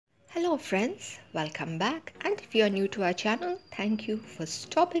Hello friends, welcome back, and if you are new to our channel, thank you for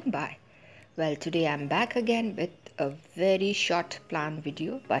stopping by. Well, today I'm back again with a very short plant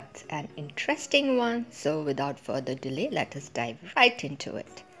video but an interesting one, so without further delay let us dive right into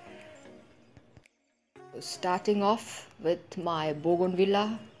it. Starting off with my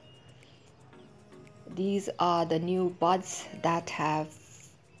bougainvillea. These are the new buds that have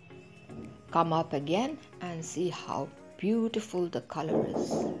come up again, and see how beautiful the color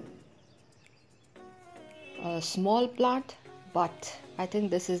is. A small plant, but I think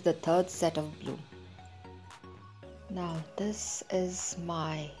this is the third set of bloom. Now this is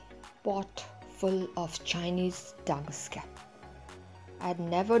my pot full of Chinese dung-scap. I'd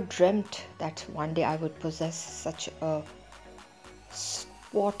never dreamt that one day I would possess such a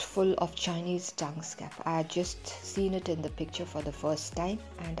pot full of Chinese dung-scap. I had just seen it in the picture for the first time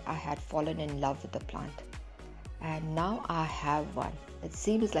and I had fallen in love with the plant. And now I have one. It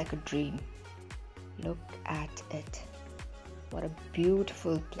seems like a dream. Look at it. What a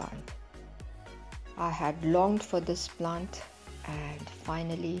beautiful plant. I had longed for this plant and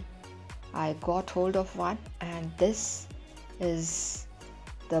finally I got hold of one, and this is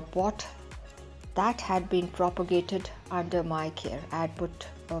the pot that had been propagated under my care. I had put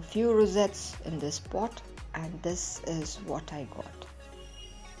a few rosettes in this pot and this is what I got.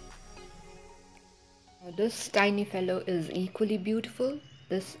 Now, this tiny fellow is equally beautiful.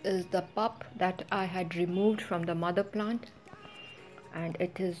 This is the pup that I had removed from the mother plant and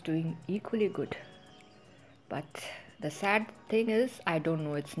it is doing equally good. But the sad thing is I don't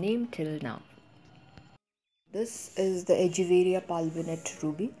know its name till now. This is the Echeveria palvinet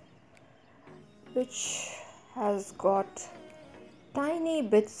ruby, which has got tiny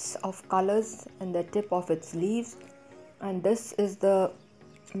bits of colors in the tip of its leaves, and this is the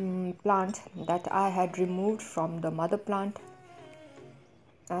plant that I had removed from the mother plant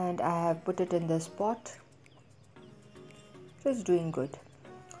and I have put it in this pot. It is doing good.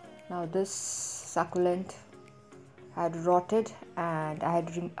 Now this succulent had rotted and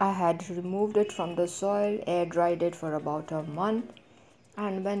I had removed it from the soil, air dried it for about a month,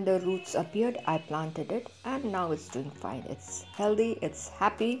 and when the roots appeared I planted it and now it's doing fine. It's healthy, it's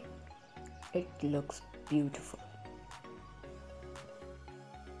happy, it looks beautiful.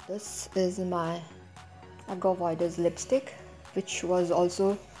 This is my LiQWYD lipstick, which was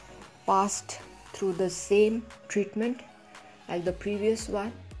also passed through the same treatment like the previous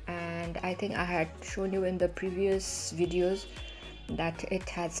one, and I think I had shown you in the previous videos that it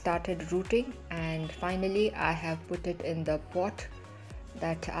had started rooting, and finally I have put it in the pot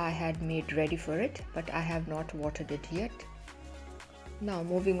that I had made ready for it, but I have not watered it yet. Now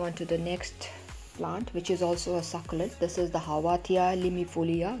moving on to the next plant, which is also a succulent. This is the Hawatia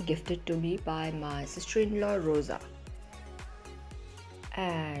limifolia, gifted to me by my sister-in-law Rosa.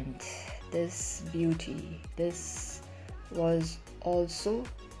 And this beauty, this was also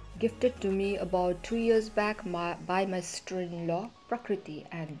gifted to me about 2 years back by my sister-in-law Prakriti,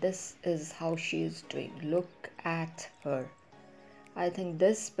 and this is how she is doing. Look at her. I think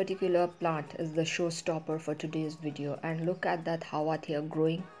this particular plant is the showstopper for today's video, and look at that Hawatia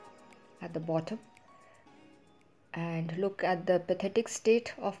growing at the bottom, and look at the pathetic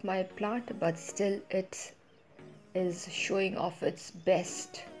state of my plant, but still it is showing off its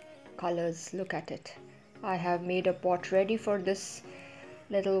best colors. Look at it. I have made a pot ready for this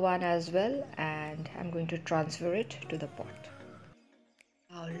little one as well, and I'm going to transfer it to the pot.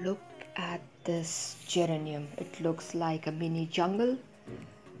 Now look at this geranium. It looks like a mini jungle.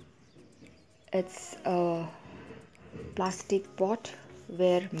 It's a plastic pot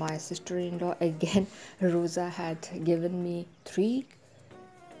where my sister-in-law, again Rosa, had given me 3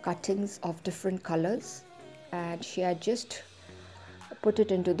 cuttings of different colors, and she had just put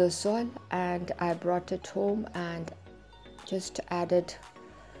it into the soil, and I brought it home and just added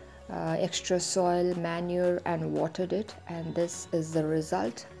extra soil, manure, and watered it, and this is the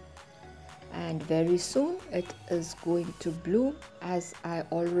result. And very soon it is going to bloom, as I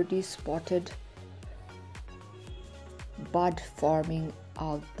already spotted bud forming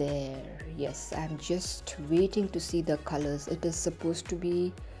out there. Yes, I'm just waiting to see the colors. It is supposed to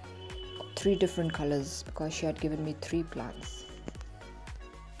be 3 different colors because she had given me 3 plants.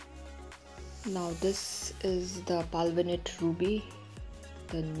 Now this is the palvinet ruby.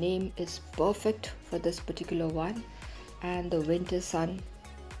 The name is perfect for this particular one, and the winter sun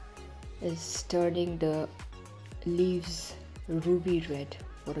is turning the leaves ruby red.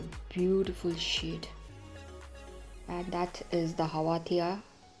 What a beautiful shade. And that is the Hawatia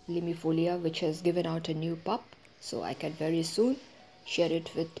limifolia, which has given out a new pup, so I can very soon share it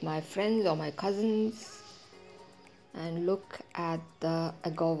with my friends or my cousins. And look at the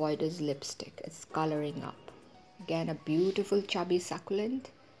LiQWYD's lipstick. It's coloring up. Again, a beautiful chubby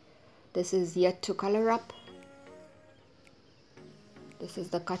succulent. This is yet to color up. This is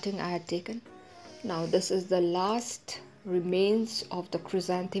the cutting I had taken. Now this is the last remains of the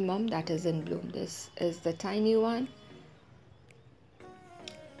chrysanthemum that is in bloom. This is the tiny one.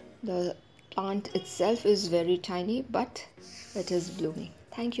 The plant itself is very tiny, but it is blooming.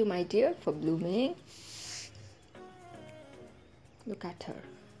 Thank you, my dear, for blooming. Look at her.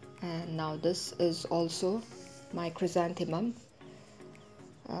 And now this is also my chrysanthemum.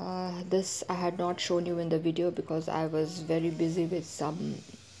 This I had not shown you in the video because I was very busy with some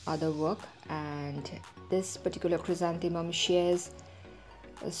other work, and this particular chrysanthemum shares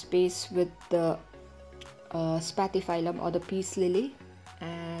a space with the spathiphyllum or the peace lily,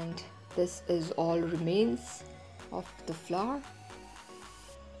 and this is all remains of the flower.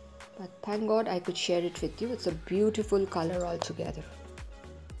 But thank God I could share it with you. It's a beautiful color altogether.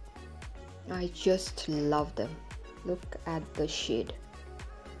 I just love them. Look at the shade.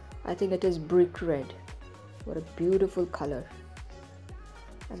 I think it is brick red. What a beautiful color.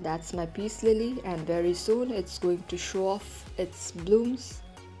 And that's my peace lily, and very soon it's going to show off its blooms.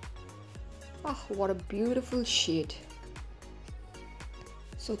 Ah, what a beautiful shade.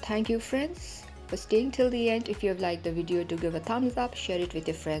 So thank you, friends, for staying till the end. If you have liked the video, do give a thumbs up, share it with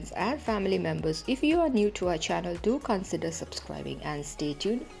your friends and family members. If you are new to our channel, do consider subscribing and stay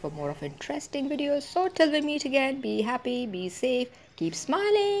tuned for more of interesting videos. So till we meet again, be happy, be safe, keep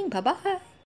smiling. Bye bye.